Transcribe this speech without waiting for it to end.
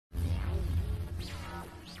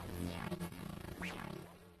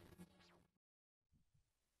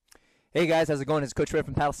Hey guys, how's it going? It's Coach Red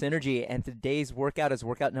from PaddleSynergy, and today's workout is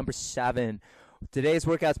workout number 7. Today's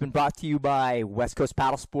workout's been brought to you by West Coast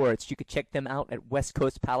Paddle Sports. You can check them out at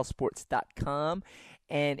westcoastpaddlesports.com.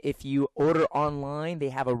 And if you order online, they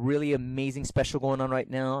have a really amazing special going on right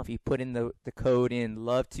now. If you put in the code in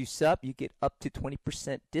LOVE2SUP, you get up to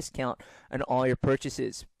 20% discount on all your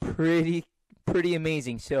purchases. Pretty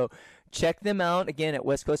amazing. So check them out again at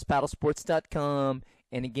westcoastpaddlesports.com.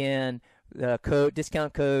 And again, the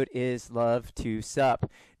discount code is LOVE2SUP.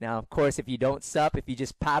 Now, of course, if you don't sup, if you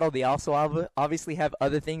just paddle, they also obviously have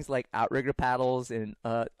other things like outrigger paddles and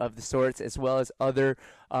of the sorts, as well as other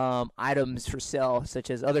items for sale, such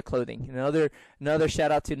as other clothing. Another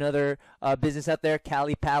shout out to another business out there,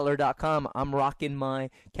 CaliPaddler.com. I'm rocking my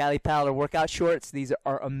Cali Paddler workout shorts. These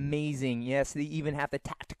are amazing. Yes, they even have the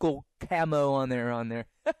tactical camo on there.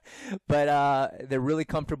 But they're really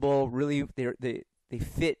comfortable. Really, they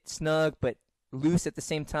fit snug but loose at the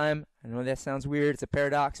same time. I know that sounds weird. It's a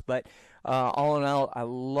paradox, but all in all, I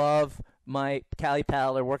love my Cali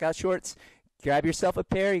Paddler workout shorts. Grab yourself a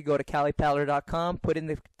pair. You go to CaliPaddler.com, put in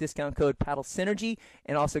the discount code PaddleSynergy,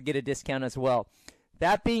 and also get a discount as well.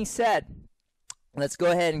 That being said, let's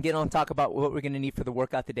go ahead and get on and talk about what we're going to need for the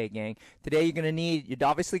workout today, gang. Today you're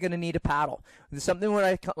obviously going to need a paddle. There's something what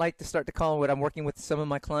I like to start to call, what I'm working with some of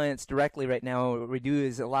my clients directly right now, what we do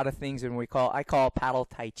is a lot of things, and I call paddle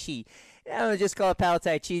Tai Chi. I don't just call it paddle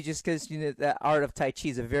Tai Chi just because the art of Tai Chi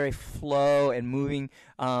is a very flow and moving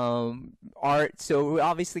art. So we're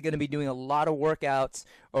obviously going to be doing a lot of workouts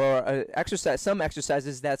or some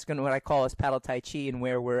exercises that's going to what I call as paddle Tai Chi, and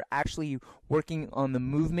where we're actually working on the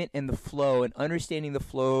movement and the flow and understanding the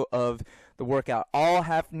flow of the workout, all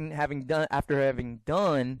having done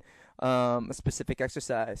a specific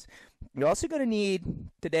exercise. You're also going to need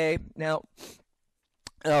today now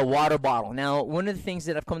a water bottle. Now, one of the things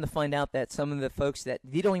that I've come to find out that some of the folks that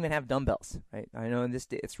they don't even have dumbbells, right? I know in this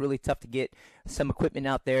day it's really tough to get some equipment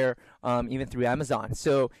out there, even through Amazon.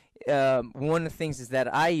 So one of the things is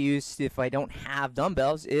that I use if I don't have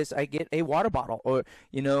dumbbells is I get a water bottle, or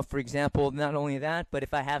for example, not only that, but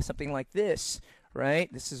if I have something like this.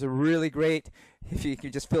 Right? This is a really great, if you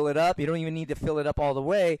could just fill it up. You don't even need to fill it up all the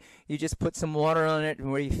way. You just put some water on it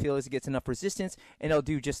and where you feel it gets enough resistance, and it'll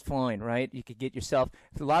do just fine, right? You could get yourself,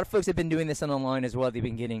 a lot of folks have been doing this online as well. They've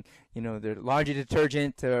been getting, their laundry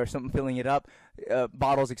detergent or something filling it up,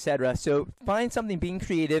 bottles, etc. So find something, being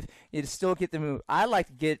creative. You still get the move. I like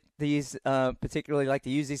to get these, particularly like to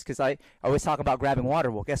use these because I always talk about grabbing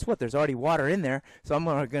water. Well, guess what? There's already water in there, so I'm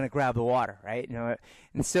going to grab the water, right?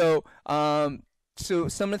 And so, So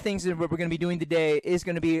some of the things that we're going to be doing today is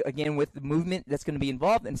going to be, again, with the movement that's going to be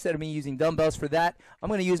involved. Instead of me using dumbbells for that, I'm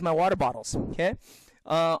going to use my water bottles, okay?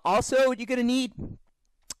 Also, what you're going to need,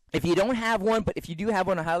 if you don't have one, but if you do have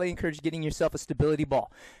one, I highly encourage getting yourself a stability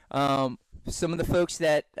ball. Some of the folks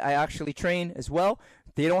that I actually train as well,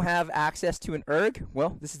 they don't have access to an erg.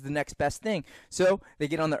 Well, this is the next best thing. So they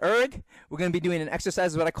get on the erg. We're going to be doing an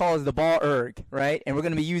exercise, what I call is the ball erg, right? And we're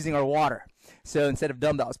going to be using our water. So instead of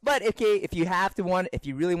dumbbells. But okay, if you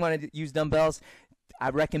really want to use dumbbells, I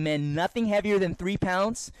recommend nothing heavier than 3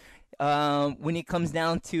 pounds. When it comes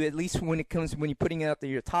down to, at least when you're putting it out to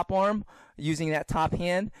your top arm, using that top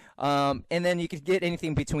hand, and then you could get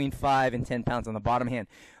anything between 5 and 10 pounds on the bottom hand.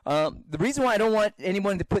 The reason why I don't want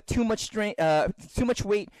anyone to put too much weight is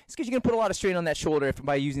because you're going to put a lot of strain on that shoulder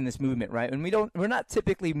by using this movement, right? And we're not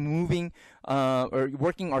typically moving or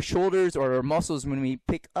working our shoulders or our muscles when we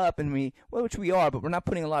pick up, which we are, but we're not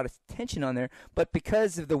putting a lot of tension on there. But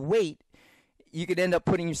because of the weight, you could end up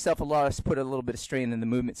put a little bit of strain in the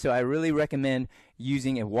movement. So I really recommend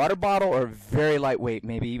using a water bottle or very lightweight,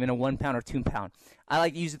 maybe even a 1 pound or 2 pound. I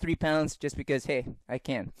like to use the 3 pounds just because, hey, I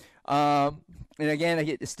can. And again, I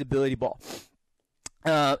get the stability ball.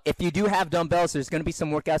 If you do have dumbbells, there's going to be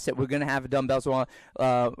some workouts that we're going to have dumbbells on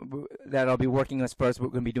that I'll be working as far as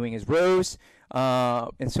what we're going to be doing is rows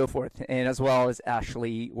and so forth, and as well as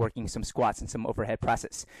actually working some squats and some overhead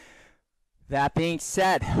presses. That being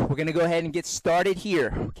said, we're going to go ahead and get started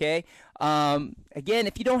here, okay? Again,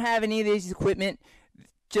 if you don't have any of these equipment,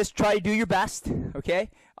 just try to do your best, okay?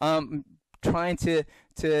 Trying to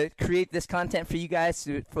create this content for you guys,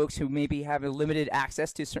 folks who maybe have a limited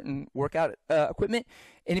access to certain workout equipment.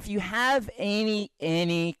 And if you have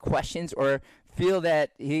any questions or feel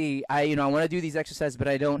that, hey, I want to do these exercises, but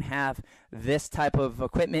I don't have this type of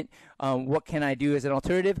equipment, what can I do as an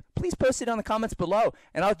alternative? Please post it on the comments below,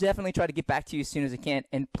 and I'll definitely try to get back to you as soon as I can.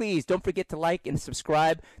 And please don't forget to like and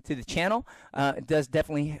subscribe to the channel. It does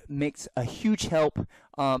definitely makes a huge help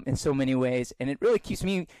in so many ways, and it really keeps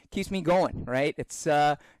me going, right? It's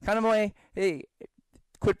kind of my, hey,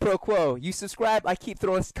 quid pro quo. You subscribe, I keep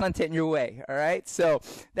throwing content your way. All right. So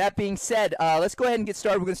that being said, let's go ahead and get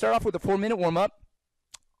started. We're going to start off with a 4-minute warm-up.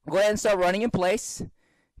 Go ahead and start running in place.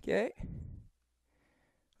 Okay.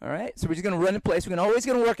 All right. So we're just going to run in place. We're always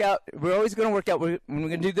going to work out. We're always going to work out. When we're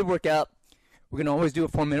going to do the workout, we're going to always do a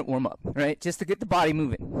 4-minute warm-up. Right, just to get the body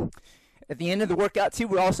moving. At the end of the workout, too,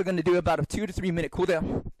 we're also going to do about a 2 to 3 minute cool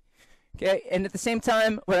down. Okay. And at the same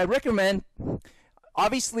time, what I recommend,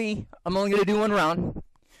 obviously, I'm only going to do 1 round.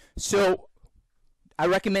 So I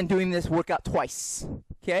recommend doing this workout twice.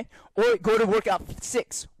 Okay. Or go to workout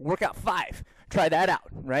 6, workout 5. Try that out,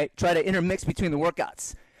 right? Try to intermix between the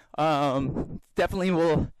workouts. Definitely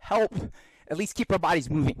will help at least keep our bodies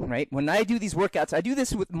moving, right? When I do these workouts, I do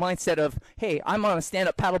this with the mindset of, hey, I'm on a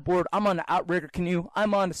stand-up paddleboard, I'm on an outrigger canoe,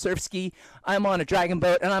 I'm on a surf ski, I'm on a dragon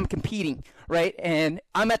boat, and I'm competing, right? And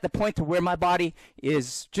I'm at the point to where my body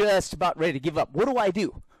is just about ready to give up. What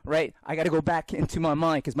do? Right? I got to go back into my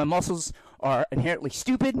mind because my muscles are inherently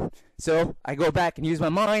stupid. So I go back and use my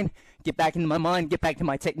mind, get back into my mind, get back to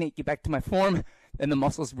my technique, get back to my form. Then the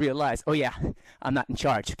muscles realize, oh yeah, I'm not in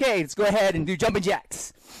charge. Okay, let's go ahead and do jumping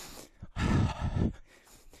jacks.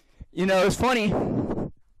 You know, it's funny.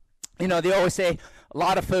 You know, they always say a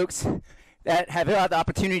lot of folks that have had the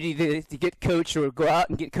opportunity to get coached or go out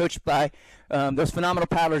and get coached by those phenomenal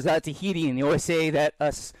paddlers out at Tahiti, and they always say that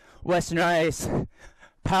us westernized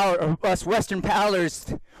us Western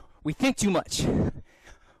paddlers, we think too much.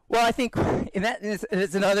 Well, I think in that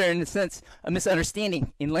is another, in a sense, a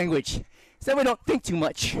misunderstanding in language. So we don't think too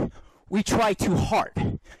much. We try too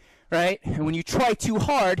hard, right? And when you try too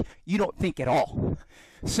hard, you don't think at all.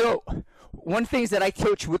 So one of the things that I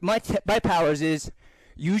coach with my paddlers is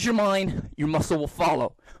use your mind, your muscle will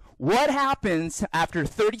follow. What happens after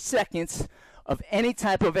 30 seconds of any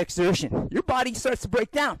type of exertion? Your body starts to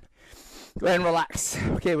break down. Go ahead and relax.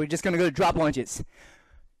 Okay, we're just going to go to drop lunges.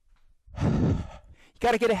 You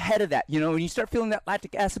got to get ahead of that. You know, when you start feeling that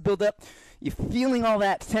lactic acid build up, you're feeling all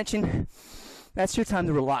that tension, that's your time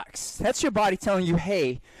to relax. That's your body telling you,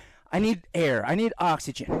 hey, I need air, I need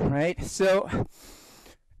oxygen, right? So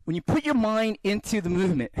when you put your mind into the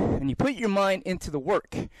movement and you put your mind into the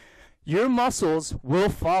work, your muscles will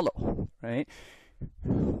follow, right?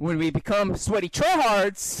 When we become sweaty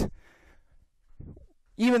tryhards,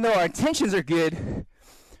 even though our intentions are good,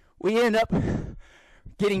 we end up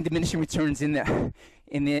getting diminishing returns in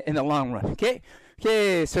the long run. Okay,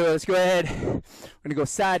 so let's go ahead. We're gonna go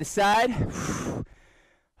side to side,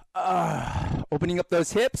 opening up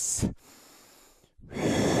those hips.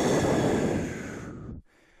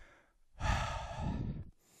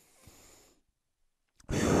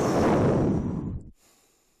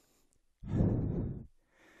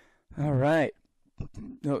 All right.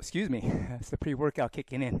 No, excuse me. That's the pre-workout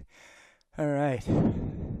kicking in. All right.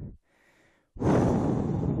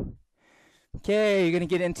 Okay, you're going to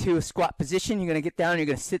get into a squat position. You're going to get down. You're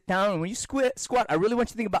going to sit down. And when you squat, I really want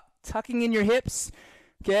you to think about tucking in your hips.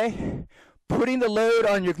 Okay? Putting the load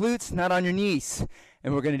on your glutes, not on your knees.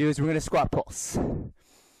 And what we're going to do is we're going to squat pulse.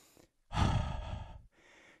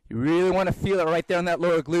 You really want to feel it right there on that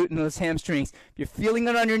lower glute and those hamstrings. If you're feeling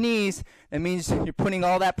it on your knees, that means you're putting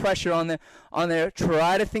all that pressure on there.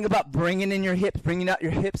 Try to think about bringing in your hips, bringing out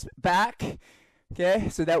your hips back. Okay,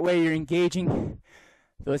 so that way you're engaging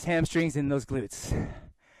those hamstrings and those glutes.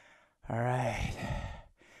 All right.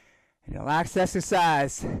 And relaxed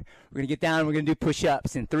exercise. We're going to get down. We're going to do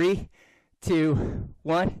push-ups in 3, 2,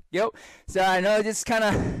 1. Go. So I know I just kind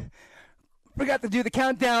of forgot to do the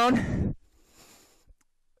countdown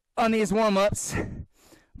on these warm-ups,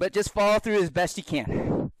 but just follow through as best you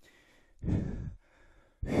can.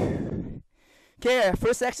 Okay,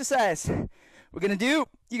 first exercise we're going to do,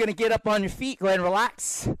 you're going to get up on your feet, go ahead and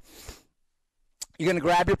relax. You're going to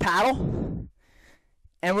grab your paddle,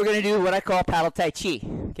 and we're going to do what I call paddle tai chi,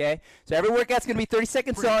 okay? So every workout's going to be 30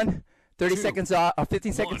 seconds on, 30 seconds off, or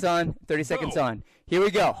 15 seconds on, 30 seconds on. Here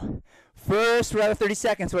we go. First round of 30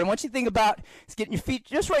 seconds. What I want you to think about is getting your feet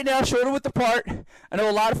just right now, shoulder width apart. I know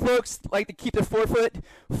a lot of folks like to keep their forefoot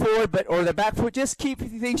forward, or their back foot. Just keep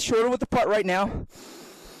things shoulder width apart right now.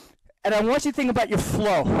 And I want you to think about your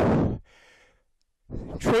flow.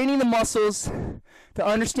 Training the muscles to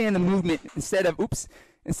understand the movement instead of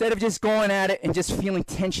just going at it and just feeling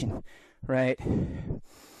tension, right?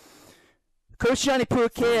 Coach Johnny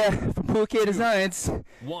Puakea from Puakea Designs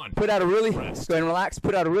put out a really, go ahead and relax,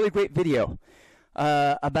 put out a really great video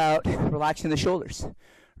about relaxing the shoulders,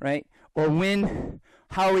 right? Or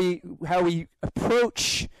how we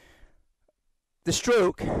approach the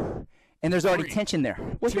stroke and there's already 3, tension there.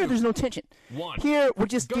 Well, here 2, there's no tension. 1. Here we're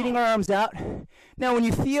just Go. getting our arms out. Now when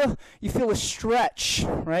you feel a stretch,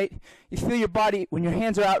 right? You feel your body when your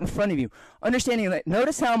hands are out in front of you. Understanding that,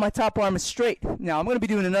 notice how my top arm is straight. Now I'm going to be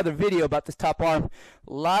doing another video about this top arm.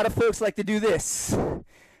 A lot of folks like to do this.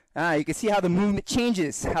 You can see how the movement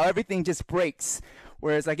changes, how everything just breaks.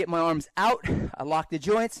 Whereas I get my arms out, I lock the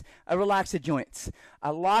joints, I relax the joints. I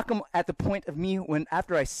lock them at the point of me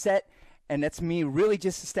after I set, and that's me really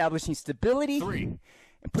just establishing stability 3,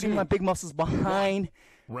 and putting 2, my big muscles behind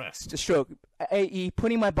Rest. the stroke, i.e.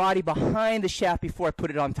 putting my body behind the shaft before I put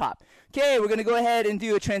it on top. Okay, we're going to go ahead and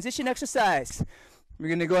do a transition exercise. We're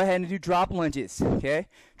going to go ahead and do drop lunges, okay?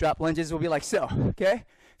 Drop lunges will be like so, okay?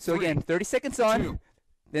 So 3, again, 30 seconds on, 2,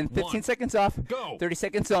 then 15 1. seconds off, Go. 30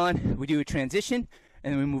 seconds on, we do a transition,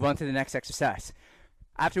 and then we move on to the next exercise.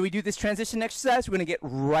 After we do this transition exercise, we're going to get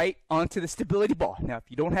right onto the stability ball. Now, if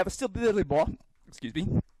you don't have a stability ball, excuse me,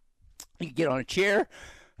 you can get on a chair,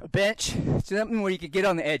 a bench, something where you can get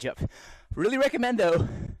on the edge of. Really recommend, though,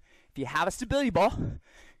 if you have a stability ball,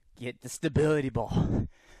 get the stability ball.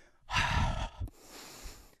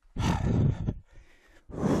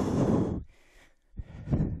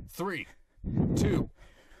 3, 2.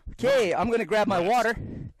 Okay, I'm going to grab my water.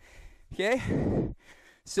 Okay,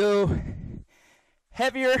 so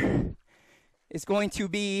heavier is going to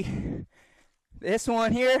be this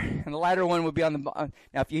one here, and the lighter one will be on the bottom.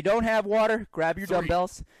 Now, if you don't have water, grab your 3,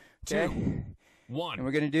 dumbbells. Okay, 2, 1. and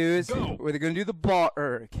we're going to do is Go. we're going to do the bar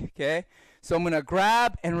erg. Okay, so I'm going to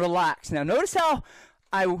grab and relax. Now, notice how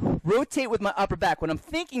I rotate with my upper back. What I'm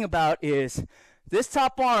thinking about is this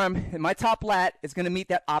top arm and my top lat is going to meet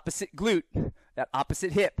that opposite glute, that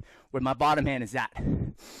opposite hip, where my bottom hand is at.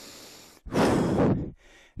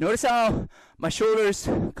 Notice how my shoulders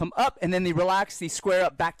come up and then they relax, they square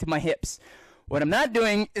up back to my hips. What I'm not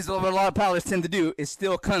doing is what a lot of powerlifters tend to do is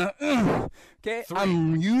still kind of, okay? 3,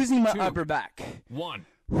 I'm using my 2, upper back. 1.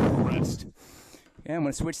 Rest. Okay, I'm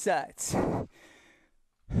going to switch sides.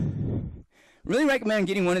 Really recommend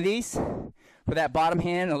getting one of these for that bottom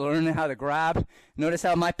hand and learning how to grab. Notice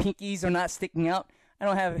how my pinkies are not sticking out. I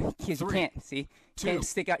don't have kids. You 3, can't see. 2, Can't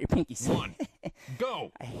stick out your pinkies. 1.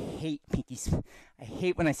 Go. I hate pinkies. I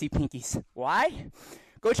hate when I see pinkies. Why?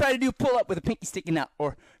 Go try to do a pull-up with a pinky sticking out,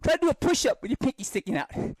 or try to do a push-up with your pinky sticking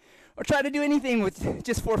out, or try to do anything with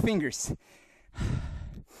just 4 fingers.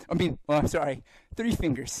 I mean, well, I'm sorry, 3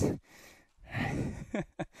 fingers.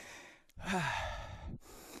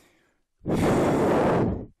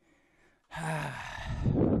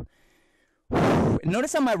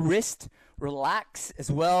 Notice how my wrist relax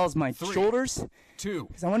as well as my 3, shoulders, 2.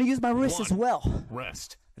 because I want to use my wrist 1. as well.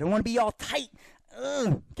 Rest. I don't want to be all tight.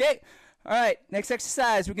 Ugh. Okay. All right. Next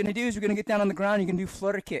exercise we're going to do is we're going to get down on the ground. You can do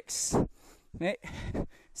flutter kicks. Okay.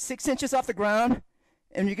 6 inches off the ground,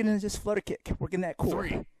 and you're going to just flutter kick, working that core.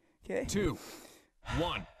 3, Okay. 2,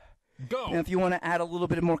 1. Go. Now, if you want to add a little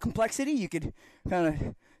bit more complexity, you could kind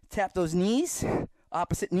of tap those knees,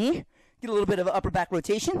 opposite knee, get a little bit of upper back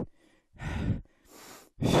rotation.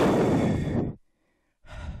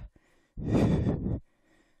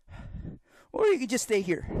 Or you could just stay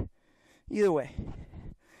here. Either way.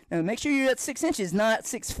 Now make sure you're at 6 inches, not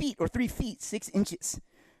 6 feet or 3 feet, 6 inches.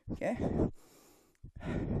 Okay?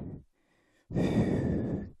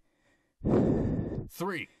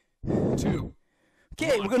 3, 2.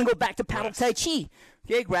 Okay, we're going to go back to paddle tai chi.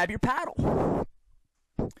 Okay, grab your paddle.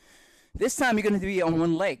 This time you're going to be on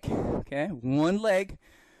one leg. Okay, one leg.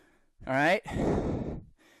 All right?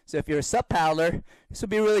 So if you're a sub paddler, this will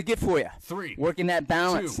be really good for you. 3, Working that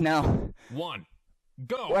balance. 2, Now, 1.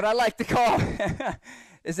 Go. what I like to call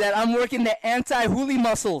is that I'm working the anti-huli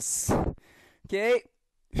muscles. Okay?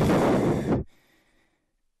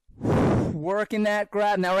 Working that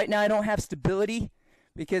grab. Now, right now I don't have stability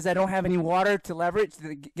because I don't have any water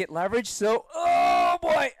to get leverage. So, oh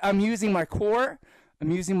boy, I'm using my core.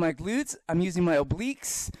 I'm using my glutes. I'm using my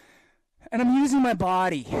obliques. And I'm using my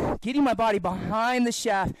body, getting my body behind the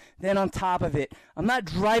shaft, then on top of it. I'm not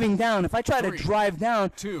driving down. If I try 3, to drive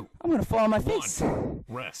down, 2, I'm going to fall on my 1. face.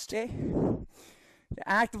 Rest. Okay? The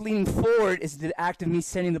act of leaning forward is the act of me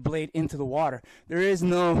sending the blade into the water. There is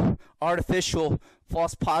no artificial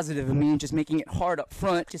false positive of me just making it hard up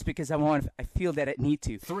front just because I feel that it need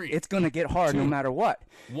to. 3, It's going to get hard 2, no matter what.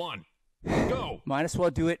 1. Go. Might as well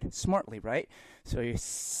do it smartly, right? So you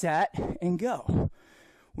set and go.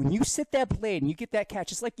 When you set that blade and you get that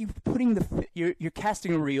catch, it's like you putting you're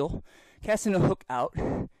casting a reel, casting a hook out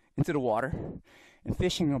into the water, and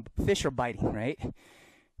fish are biting, right?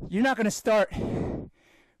 You're not going to start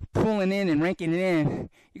pulling in and ranking it in.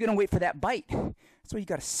 You're going to wait for that bite. That's why you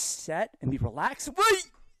got to set and be relaxed.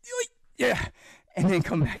 Yeah. and then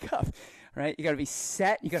come back up, right? You got to be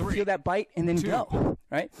set. You got to 3, feel that bite and then 2, go,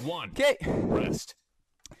 right? 1. Okay. Rest.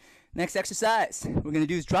 Next exercise we're going to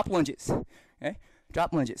do is drop lunges, okay?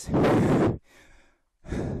 Drop lunges.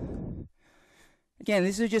 Again,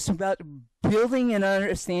 this is just about building an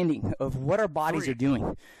understanding of what our bodies 3, are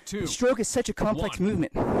doing. 2, Stroke is such a complex 1.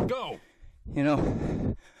 movement. Go. You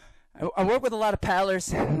know, I work with a lot of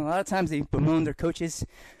paddlers, and a lot of times they bemoan their coaches.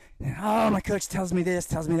 And, oh, my coach tells me this,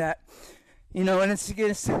 tells me that. You know, and it's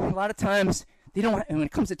a lot of times they don't. And when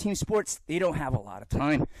it comes to team sports, they don't have a lot of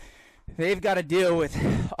time. They've got to deal with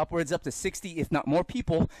upwards up to 60, if not more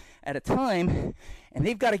people at a time, and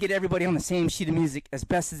they've got to get everybody on the same sheet of music as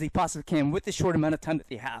best as they possibly can with the short amount of time that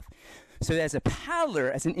they have. So as a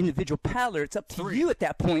paddler, as an individual paddler, it's up to 3, you at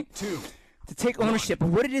that point 2, to take ownership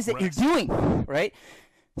of what it is that Rest. you're doing, right?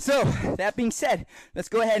 So that being said, let's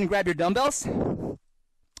go ahead and grab your dumbbells. What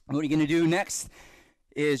you're going to do next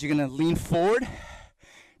is you're going to lean forward.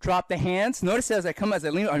 Drop the hands. Notice as I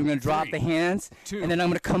lean, I'm going to drop 3, the hands, 2, and then I'm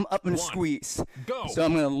going to come up and 1. squeeze. Go. So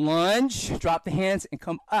I'm going to lunge, drop the hands, and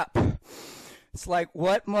come up. It's like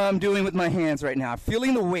what I'm doing with my hands right now. I'm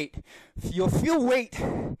feeling the weight. You'll feel weight.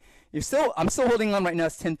 I'm still holding on right now.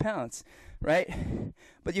 It's 10 pounds, right?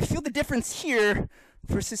 But you feel the difference here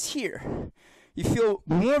versus here. You feel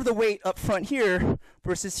more of the weight up front here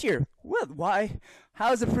versus here. Well, why?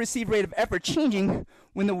 How is the perceived rate of effort changing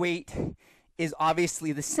when the weight is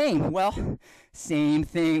obviously the same? Well, same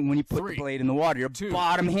thing when you put 3, the blade in the water. Your 2,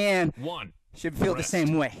 bottom hand 1. should feel the Rest.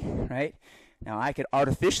 same way, right? Now, I could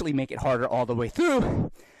artificially make it harder all the way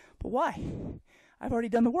through, but why? I've already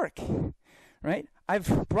done the work, right?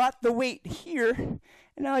 I've brought the weight here, and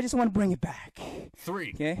now I just want to bring it back,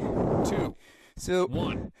 3, okay? 2, So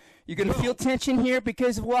 1. you're going to Go. feel tension here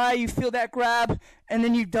because of why you feel that grab, and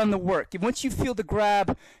then you've done the work. And once you feel the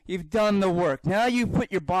grab, you've done the work. Now you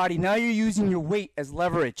put your body, now you're using your weight as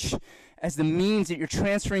leverage, as the means that you're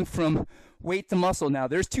transferring from weight to muscle. Now,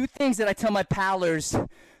 there's two things that I tell my paddlers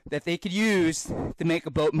that they could use to make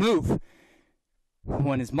a boat move.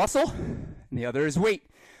 One is muscle, and the other is weight.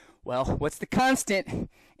 Well, what's the constant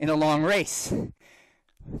in a long race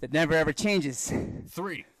that never ever changes?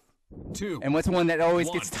 3, 2, And what's one that always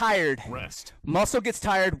 1. gets tired? Rest. Muscle gets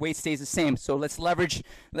tired, weight stays the same. So let's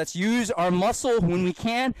use our muscle when we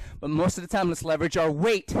can, but most of the time let's leverage our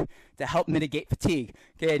weight to help mitigate fatigue.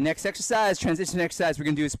 Okay, next exercise, transition exercise we're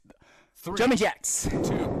going to do is 3, jumping jacks.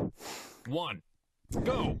 2, 1.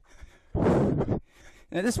 Go.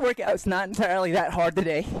 Now this workout is not entirely that hard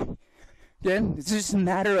today. Okay? It's just a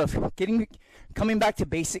matter of coming back to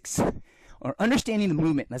basics or understanding the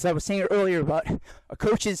movement. As I was saying earlier about a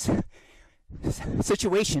coach's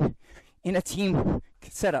situation in a team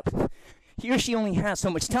setup, he or she only has so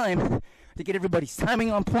much time to get everybody's timing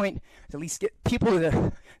on point, to at least get people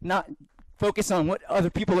to not focus on what other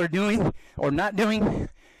people are doing or not doing.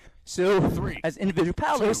 So 3, as individual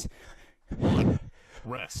paddlers, 1.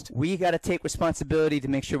 Rest. we got to take responsibility to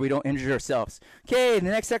make sure we don't injure ourselves. Okay, the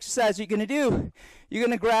next exercise you're going to do, you're going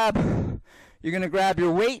to grab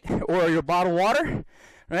your weight or your bottle of water,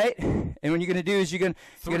 right? And what you're going to do is you're going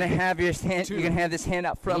to have your hand, 2, you're going to have this hand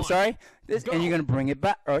out front, 1. and Go. you're going to bring it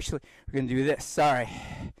back. Or actually, we're going to do this. Sorry.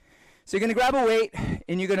 So you're going to grab a weight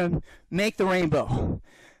and you're going to make the rainbow.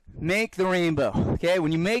 Make the rainbow. Okay,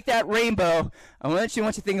 when you make that rainbow, I want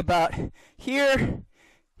you to think about here,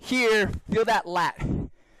 feel that lat.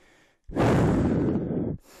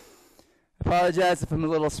 Apologize if I'm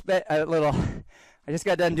I just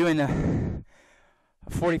got done doing a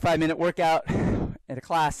 45-minute workout at a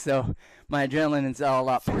class, so my adrenaline is all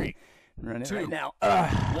up. 3, I'm running 2, right now.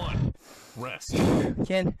 1. Rest.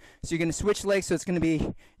 Ken, so you're going to switch legs, so it's going to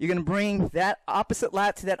be, you're going to bring that opposite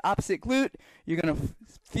lat to that opposite glute. You're going to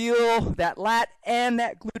feel that lat and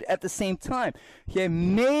that glute at the same time. Okay,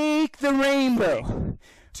 make the rainbow.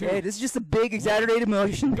 2, Okay, this is just a big exaggerated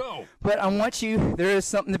motion, Go. but I want you, there is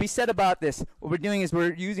something to be said about this. What we're doing is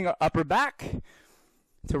we're using our upper back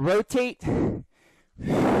to rotate.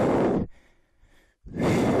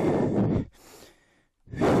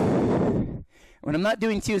 What I'm not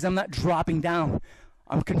doing too is I'm not dropping down.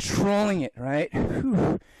 I'm controlling it, right?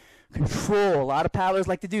 Whew. Control. A lot of paddlers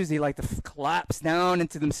like to do is they like to collapse down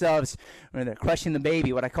into themselves when they're crushing the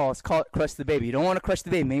baby. What I call it crush the baby. You don't want to crush the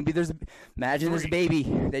baby. Maybe imagine there's a 3, baby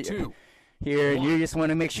that 2, here, and 1. you just want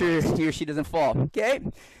to make sure he or she doesn't fall. Okay?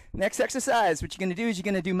 Next exercise, what you're going to do is you're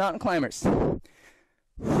going to do mountain climbers. So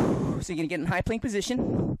you're going to get in high plank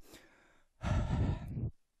position.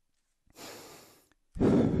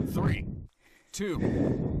 3, 2,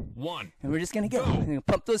 1. And we're just going to go. Go. We're gonna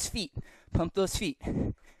pump those feet. Pump those feet.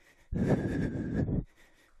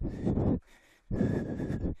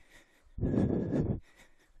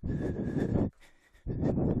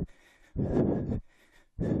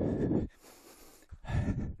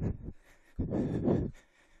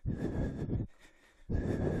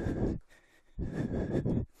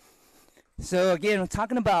 So again, we're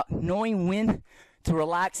talking about knowing when to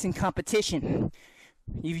relax in competition.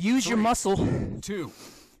 You've used your muscle. 2.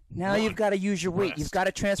 Now 1. you've got to use your weight. Rest. You've got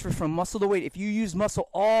to transfer from muscle to weight. If you use muscle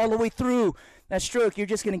all the way through that stroke, you're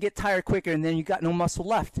just going to get tired quicker, and then you got no muscle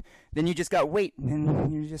left. Then you just got weight, and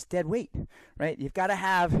then you're just dead weight, right? You've got to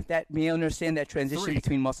have that, be able to understand that transition 3,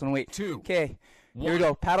 between muscle and weight. 2, Okay, here we 1.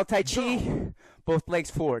 go. Paddle Tai Chi, both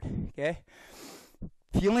legs forward, okay?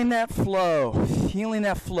 Feeling that flow, feeling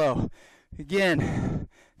that flow. Again,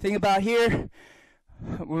 thing about here,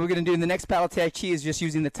 what we're going to do in the next Paddle Tai Chi is just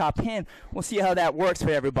using the top hand. We'll see how that works for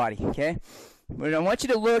everybody, okay? But I want you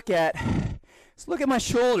to look at, let's look at my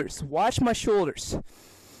shoulders. Watch my shoulders.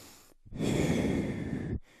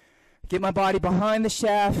 Get my body behind the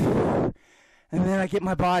shaft, and then I get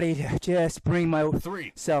my body to just bring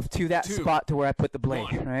 3, myself to that 2, spot to where I put the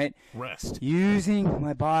blade, 1. right? Rest. Using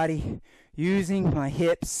my body, using my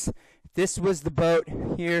hips. If this was the boat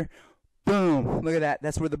here, boom, look at that.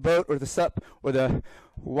 That's where the boat or the sup or the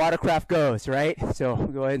watercraft goes, right? So we'll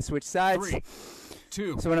go ahead and switch sides. 3,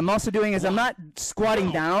 2. So what I'm also doing is I'm 1. not squatting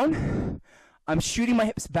Go. down. I'm shooting my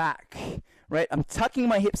hips back, right? I'm tucking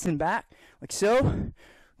my hips in back like so,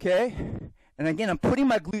 okay? And again, I'm putting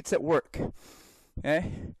my glutes at work,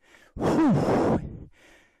 okay? Whew.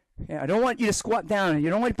 Yeah, I don't want you to squat down.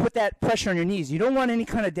 You don't want to put that pressure on your knees. You don't want any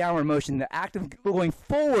kind of downward motion. The act of going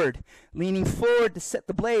forward, leaning forward to set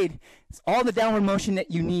the blade, it's all the downward motion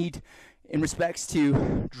that you need in respects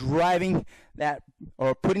to driving that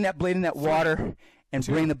or putting that blade in that water and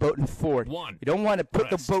 2, bring the boat forward. 1. You don't want to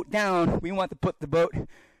put Rest. the boat down. We want to put the boat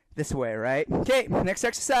this way, right? Okay, next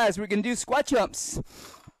exercise, we're going to do squat jumps.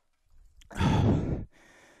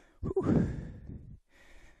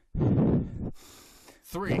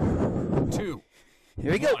 3, 2.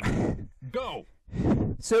 Here we go. 1. Go.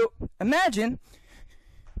 So imagine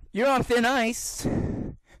you're on thin ice,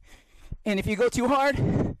 and if you go too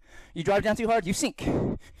hard, you drive down too hard, you sink.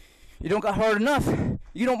 You don't go hard enough,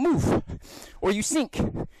 you don't move, or you sink.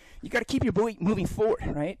 You got to keep your boat moving forward,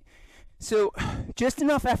 right? So just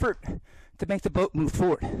enough effort to make the boat move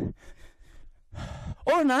forward.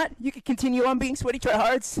 Or not, you could continue on being sweaty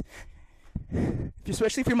tryhards,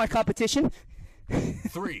 especially if you're my competition.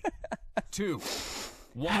 3, 2,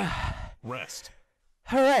 1. Rest.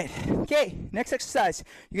 All right, okay, next exercise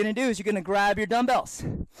you're going to do is you're going to grab your dumbbells.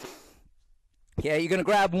 Okay, you're going to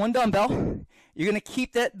grab one dumbbell. You're going to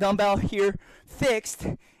keep that dumbbell here fixed,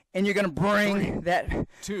 and you're going to bring 3, that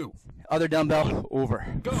 2. other dumbbell over.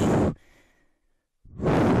 Go.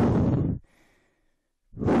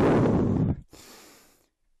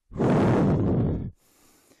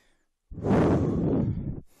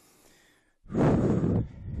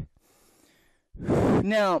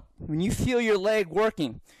 Now, when you feel your leg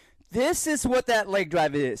working, this is what that leg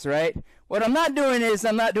drive is, right? What I'm not doing is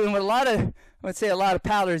I'm not doing what I would say a lot of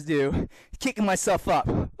paddlers do, kicking myself up.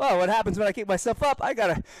 Well, what happens when I kick myself up? I got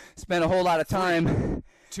to spend a whole lot of time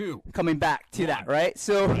 2. coming back to 1. that, right?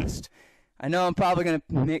 So Rest. I know I'm probably going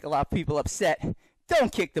to make a lot of people upset.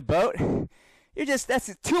 Don't kick the boat.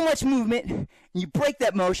 That's too much movement. You break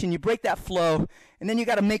that motion, you break that flow, and then you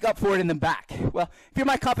got to make up for it in the back. Well, if you're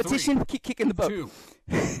my competition, 3, keep kicking the boat. 2,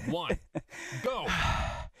 1. Go.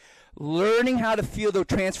 Learning how to feel the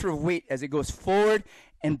transfer of weight as it goes forward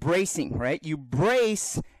and bracing, right? You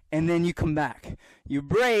brace and then you come back. You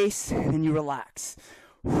brace and then you relax.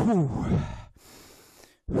 Whew.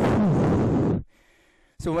 Whew.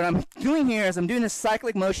 So what I'm doing here is I'm doing this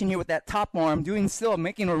cyclic motion here with that top arm, I'm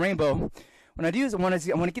making a rainbow. What I do is I want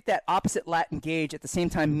to get that opposite lat engaged at the same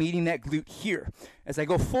time meeting that glute here. As I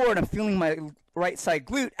go forward, I'm feeling my right side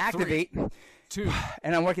glute activate, 3, 2.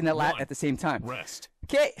 and I'm working that lat 1. at the same time. Rest.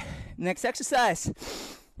 Okay, next exercise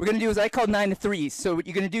we're going to do is I call 9 to 3s. So what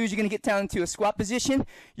you're going to do is you're going to get down into a squat position.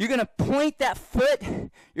 You're going to point that foot,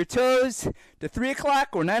 your toes, to 3 o'clock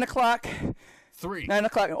or 9 o'clock. 3, 9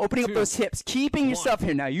 o'clock, opening 2, up those hips, keeping 1. yourself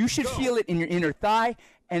here. Now, you should Go. feel it in your inner thigh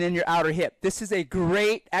and in your outer hip. This is a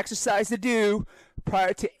great exercise to do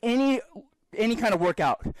prior to any kind of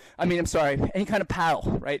workout. Any kind of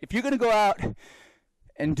paddle, right? If you're going to go out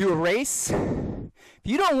and do a race, if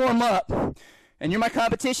you don't warm up and you're my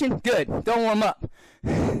competition, good, don't warm up.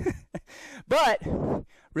 But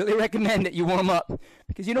really recommend that you warm up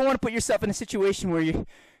because you don't want to put yourself in a situation where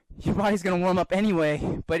your body's going to warm up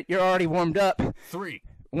anyway, but you're already warmed up 3,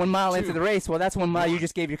 1 mile 2, into the race. Well, that's 1 mile you 1.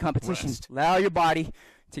 just gave your competition. Rest. Allow your body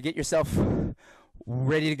to get yourself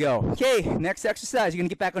Ready to go. Okay, next exercise. You're going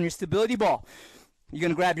to get back on your stability ball. You're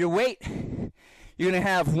going to grab your weight. You're going to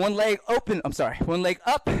have one leg open. One leg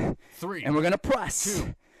up. 3. And we're going to press.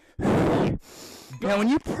 2. 1. Now, when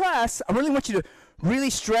you press, I really want you to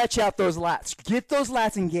really stretch out those lats. Get those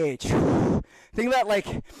lats engaged. Think about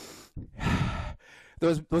like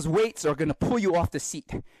those weights are going to pull you off the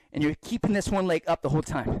seat. And you're keeping this one leg up the whole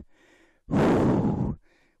time.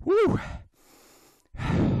 Woo.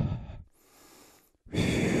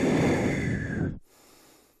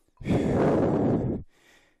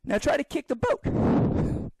 Now try to kick the boat.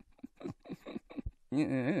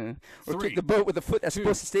 Or kick the boat with the foot that's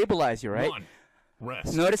supposed to stabilize you, right? 1.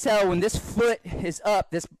 Rest. Notice how when this foot is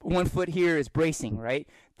up, this one foot here is bracing, right?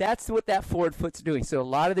 That's what that forward foot's doing. So a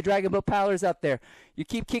lot of the dragon boat paddlers out there, you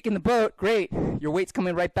keep kicking the boat, great. Your weight's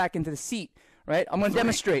coming right back into the seat, right? I'm going to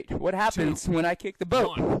demonstrate what happens when I kick the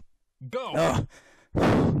boat. 1. Go.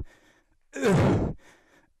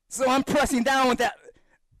 So I'm pressing down with that.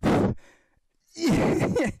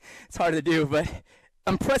 It's hard to do, but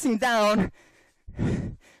I'm pressing down.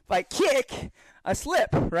 If I kick, I slip,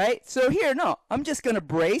 right? So here, no, I'm just going to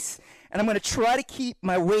brace, and I'm going to try to keep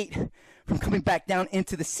my weight from coming back down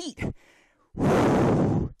into the seat. It's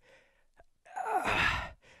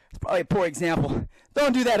probably a poor example.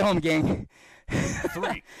 Don't do that at home, gang. 3.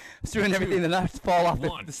 I was doing everything to not fall off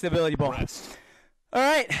the stability ball. Rest. All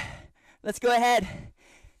right, let's go ahead,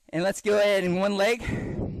 and let's go ahead in one leg.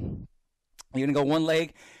 You're going to go one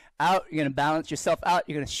leg out. You're going to balance yourself out.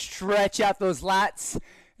 You're going to stretch out those lats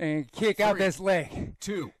and kick out this leg.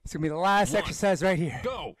 2. It's going to be the last 1. exercise right here.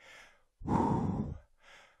 Go.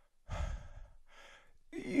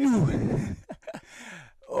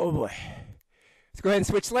 Oh, boy. Let's go ahead and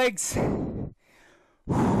switch legs.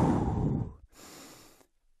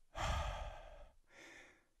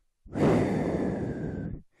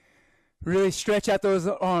 Really stretch out those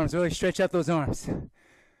arms. Really stretch out those arms.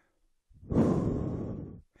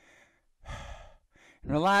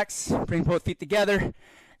 Relax. Bring both feet together.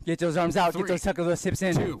 Get those arms out. 3, tuck those hips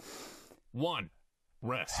in. 2. 1.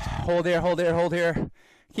 Rest. Hold there, hold there, hold here.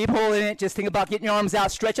 Keep holding it. Just think about getting your arms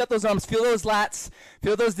out. Stretch out those arms. Feel those lats.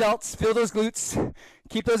 Feel those delts. Feel those glutes.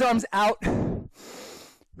 Keep those arms out.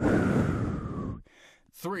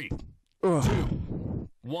 3, Ugh. 2,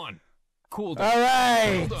 1. Cool down. All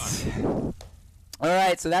right. Well done. All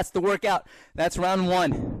right, so that's the workout. That's round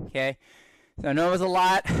 1, okay? So I know it was a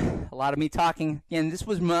lot of me talking. Again, this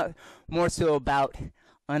was more so about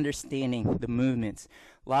understanding the movements.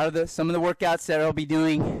 Some of the workouts that I'll be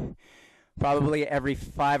doing, probably every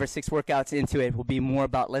 5 or 6 workouts into it, will be more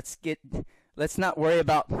about let's not worry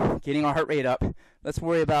about getting our heart rate up. Let's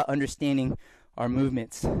worry about understanding our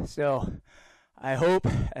movements. So I hope,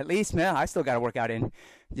 at least, man, I still got a workout in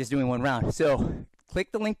just doing one round. So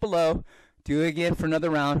click the link below, do it again for another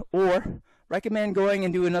round, or recommend going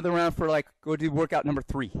and do another round for go do workout number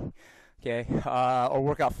 3, okay, or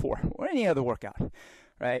workout 4, or any other workout,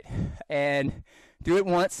 right? And do it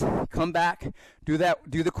once, come back, do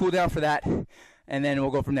the cool down for that, and then we'll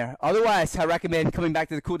go from there. Otherwise, I recommend coming back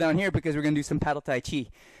to the cool down here because we're going to do some paddle tai chi.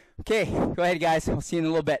 Okay, go ahead, guys. I'll see you in a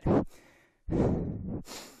little bit.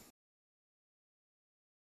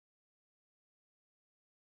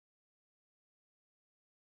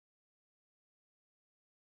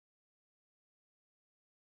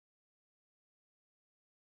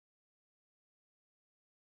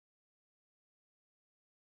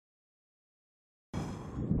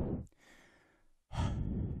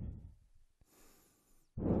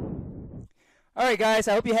 All right, guys,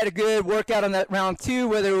 I hope you had a good workout on that round 2,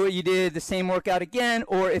 whether you did the same workout again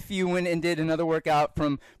or if you went and did another workout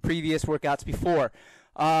from previous workouts before.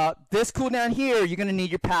 This cool down here, you're going to need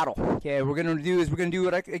your paddle. Okay, we're going to do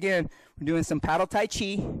it again. We're doing some paddle tai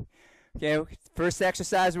chi. Okay, first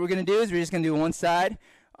exercise we're going to do is we're just going to do one side.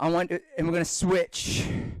 And we're going to switch.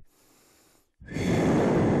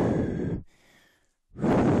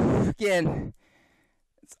 Again,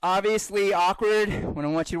 it's obviously awkward. What I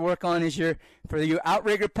want you to work on is for you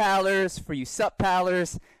outrigger paddlers, for you sup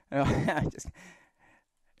paddlers,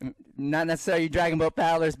 not necessarily dragon boat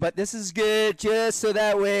paddlers, but this is good just so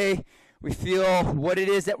that way we feel what it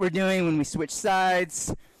is that we're doing when we switch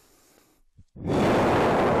sides.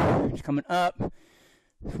 Coming up,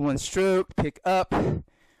 one stroke, pick up,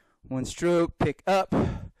 one stroke, pick up,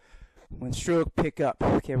 one stroke, pick up.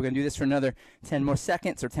 Okay, we're going to do this for another 10 more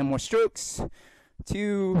seconds or 10 more strokes.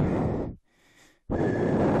 2,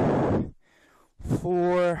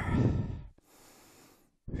 4,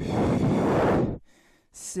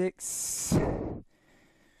 6,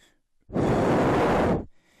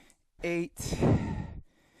 8,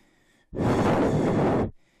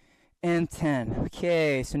 and and 10.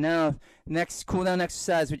 Okay, so now next cool down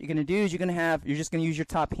exercise, what you're going to do is you're just going to use your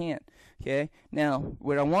top hand. Okay, now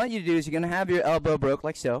what I want you to do is you're going to have your elbow broke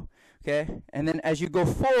like so. Okay, and then as you go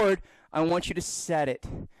forward, I want you to set it.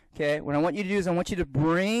 Okay, what I want you to do is I want you to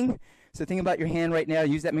bring, so think about your hand right now,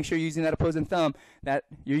 use that, make sure you're using that opposing thumb, that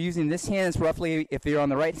you're using this hand is roughly, if you're on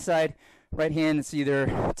the right side, right hand, it's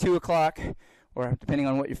either 2 o'clock, or depending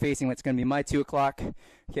on what you're facing, it's going to be my 2 o'clock.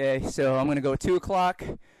 Okay, so I'm going to go 2 o'clock,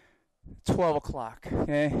 12 o'clock,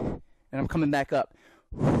 okay, and I'm coming back up.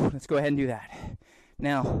 Let's go ahead and do that.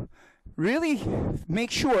 Now, really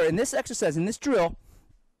make sure in this exercise, in this drill,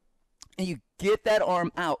 and you get that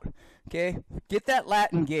arm out, okay? Get that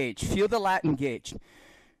lat engaged. Feel the lat engaged.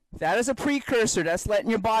 That is a precursor. That's letting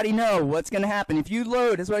your body know what's going to happen. If you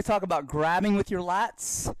load, that's what I talk about, grabbing with your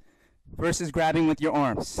lats versus grabbing with your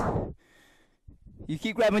arms. You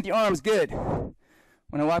keep grabbing with your arms, good.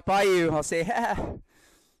 When I walk by you, I'll say, ha,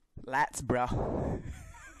 lats, bro.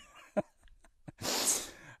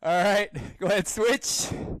 All right, go ahead, switch.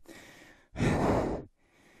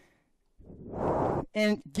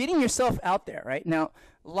 And getting yourself out there, right? Now,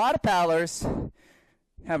 a lot of paddlers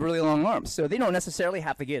have really long arms, so they don't necessarily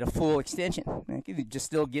have to get a full extension. They can just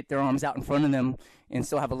still get their arms out in front of them and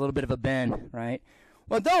still have a little bit of a bend, right?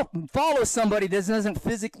 Well, don't follow somebody that isn't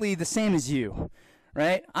physically the same as you,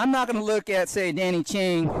 right? I'm not going to look at, say, Danny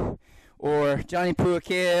Ching or Johnny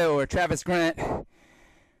Puakea or Travis Grant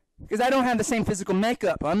because I don't have the same physical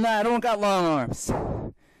makeup. I don't got long arms.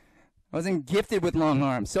 I wasn't gifted with long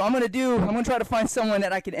arms. So I'm going to try to find someone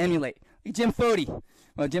that I can emulate. Like Jim Fody.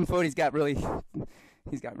 Well, Jim Fody's got really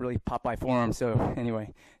Popeye forearms. So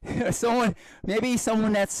anyway, maybe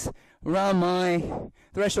someone that's around my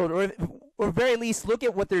threshold, or very least look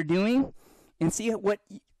at what they're doing and see what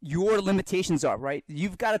your limitations are, right?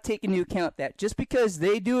 You've got to take into account that just because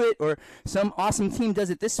they do it or some awesome team does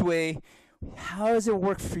it this way, how does it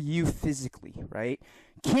work for you physically, right?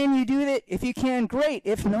 Can you do it? If you can, great.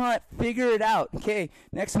 If not, figure it out. Okay,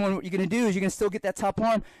 next one, what you're going to do is you're going to still get that top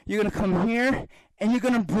arm. You're going to come here, and you're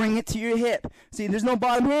going to bring it to your hip. See, there's no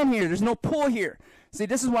bottom hand here. There's no pull here. See,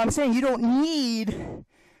 this is what I'm saying. You don't need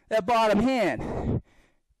that bottom hand.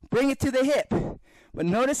 Bring it to the hip. But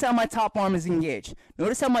notice how my top arm is engaged.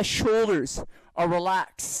 Notice how my shoulders are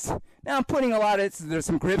relaxed. Now I'm putting there's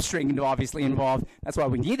some grip strength obviously involved. That's why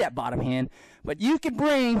we need that bottom hand. But you can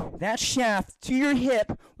bring that shaft to your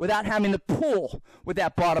hip without having to pull with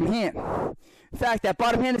that bottom hand. In fact, that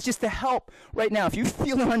bottom hand is just to help right now. If you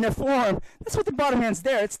feel it on your forearm, that's what the bottom hand's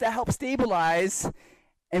there. It's to help stabilize.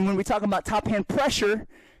 And when we talk about top hand pressure,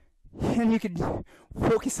 and you could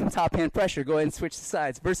focus on top hand pressure. Go ahead and switch the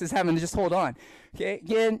sides versus having to just hold on. Okay,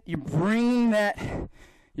 again, you're bringing that,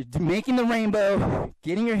 you're making the rainbow,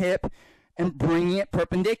 getting your hip, and bringing it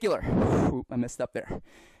perpendicular. Oop, I messed up there.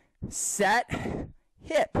 Set,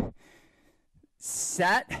 hip.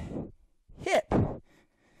 Set, hip.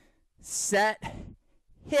 Set,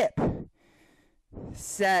 hip.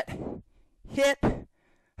 Set, hip.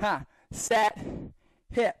 Set,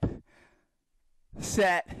 hip.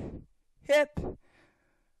 Set, hip,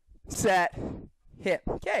 set, hip.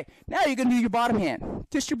 Okay, now you're going to do your bottom hand,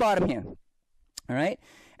 just your bottom hand, all right?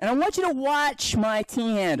 And I want you to watch my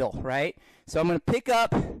T-handle, right? So I'm going to pick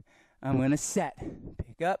up, I'm going to set,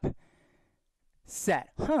 pick up, set.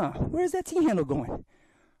 Where's that T-handle going?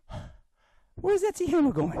 Where's that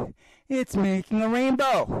T-handle going? It's making a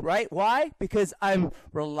rainbow, right? Why? Because I'm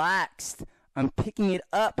relaxed. I'm picking it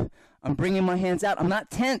up. I'm bringing my hands out. I'm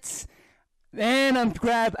not tense. Then I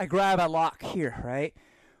grab, I lock here, right?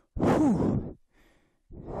 Whew.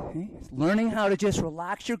 Okay. Learning how to just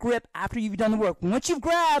relax your grip after you've done the work. Once you've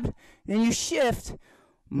grabbed, then you shift,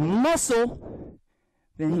 muscle,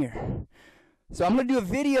 then here. So I'm going to do a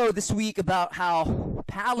video this week about how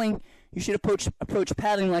paddling, you should approach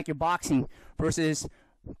paddling like you're boxing versus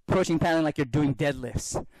approaching paddling like you're doing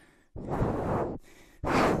deadlifts.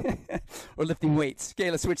 Or lifting weights.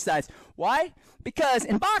 Okay, let's switch sides. Why? Because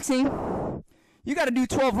in boxing, you got to do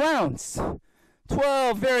 12 rounds.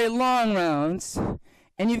 12 very long rounds.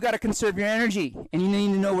 And you've got to conserve your energy. And you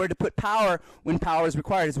need to know where to put power when power is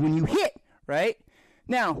required. Is when you hit, right?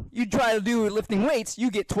 Now, you try to do lifting weights, you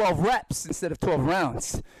get 12 reps instead of 12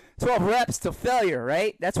 rounds. 12 reps to failure,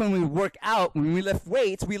 right? That's when we work out. When we lift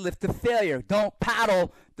weights, we lift to failure. Don't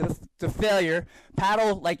paddle to failure.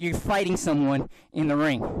 Paddle like you're fighting someone in the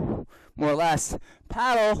ring, more or less.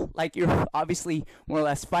 Paddle like you're obviously more or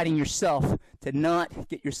less fighting yourself to not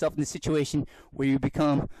get yourself in the situation where you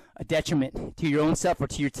become a detriment to your own self or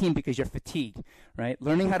to your team because you're fatigued, right?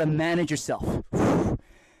 Learning how to manage yourself.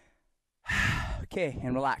 Okay,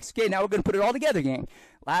 and relax. Okay, now we're going to put it all together, gang.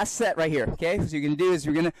 Last set right here, okay? So you're gonna do is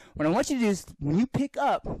what I want you to do is when you pick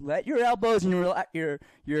up, let your elbows and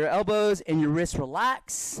your elbows and your wrists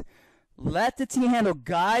relax. Let the T handle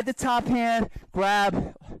guide the top hand,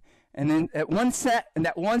 grab, and then at one set, in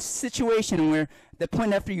that one situation where the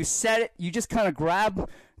point after you set it, you just kind of grab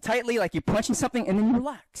tightly like you're punching something, and then you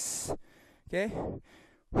relax, okay?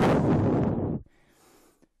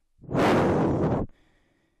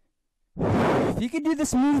 If you could do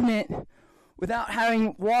this movement without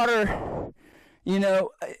having water,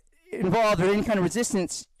 involved or any kind of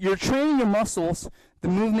resistance, you're training your muscles, the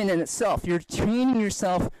movement in itself. You're training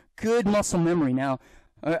yourself good muscle memory. Now,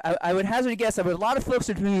 I would hazard a guess that a lot of folks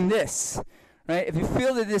are doing this, right? If you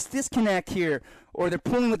feel that this disconnect here, or they're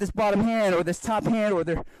pulling with this bottom hand or this top hand, or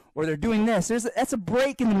they're doing this, that's a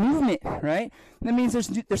break in the movement, right? That means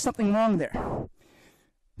there's something wrong there.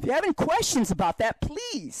 If you have any questions about that,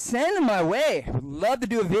 please send them my way. I would love to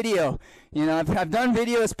do a video. I've done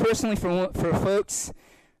videos personally for folks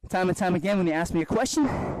time and time again when they ask me a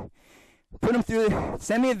question. Put them through.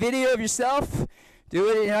 Send me a video of yourself. Do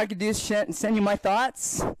it. I could do and send you my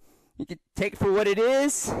thoughts. You could take it for what it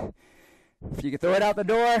is. If you could throw it out the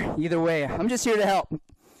door, either way. I'm just here to help. All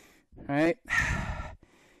right.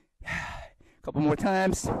 A couple more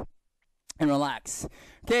times. And relax.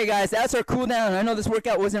 Okay, guys, that's our cool down. I know this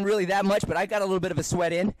workout wasn't really that much, but I got a little bit of a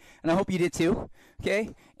sweat in, and I hope you did too.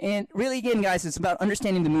 Okay? And really, again, guys, it's about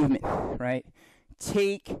understanding the movement, right?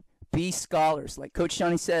 Be scholars. Like Coach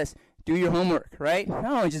Johnny says, do your homework, right? Not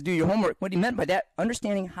only just do your homework. What he meant by that,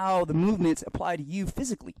 understanding how the movements apply to you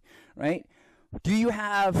physically, right? Do you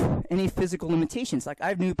have any physical limitations? Like I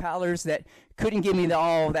have new paddlers that couldn't give me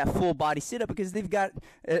that full body sit up because they've got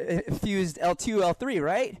fused L2, L3,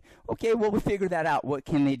 right? Okay, well, we figure that out. What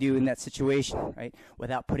can they do in that situation, right?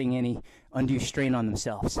 Without putting any undue strain on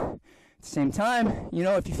themselves. At the same time,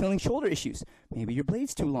 if you're feeling shoulder issues, maybe your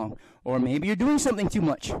blade's too long, or maybe you're doing something too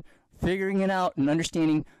much. Figuring it out and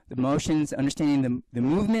understanding the motions, understanding the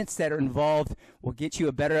movements that are involved will get you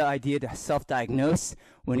a better idea to self-diagnose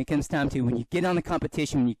when it comes time to when you get on the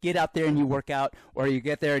competition, when you get out there and you work out, or you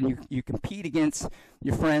get there and you compete against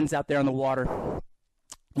your friends out there on the water.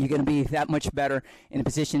 You're going to be that much better in a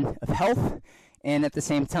position of health and at the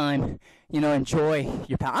same time, enjoy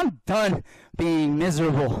your paddle. I'm done being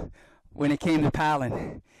miserable when it came to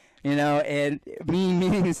paddling. And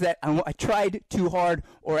meaning that I tried too hard,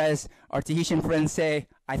 or as our Tahitian friends say,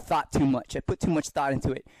 I thought too much. I put too much thought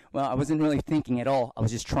into it. Well, I wasn't really thinking at all. I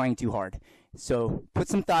was just trying too hard. So put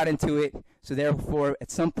some thought into it, so therefore,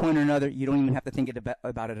 at some point or another, you don't even have to think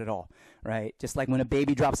about it at all, right? Just like when a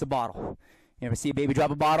baby drops a bottle. You ever see a baby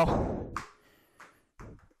drop a bottle?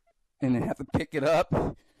 And then have to pick it up.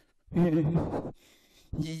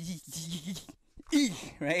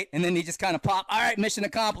 Right? And then they just kind of pop. All right, mission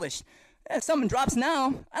accomplished. If something drops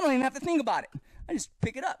now, I don't even have to think about it. I just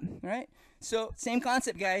pick it up, right? So same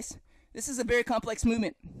concept, guys. This is a very complex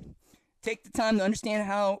movement. Take the time to understand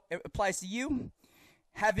how it applies to you.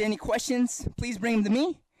 Have any questions, please bring them to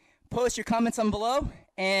me. Post your comments on below,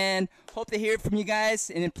 and hope to hear from you guys.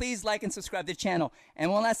 And then please like and subscribe to the channel.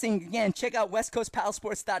 And one last thing, again, check out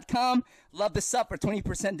westcoastpaddlesports.com. Love the sub for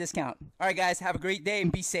 20% discount. All right, guys, have a great day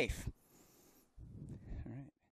and be safe.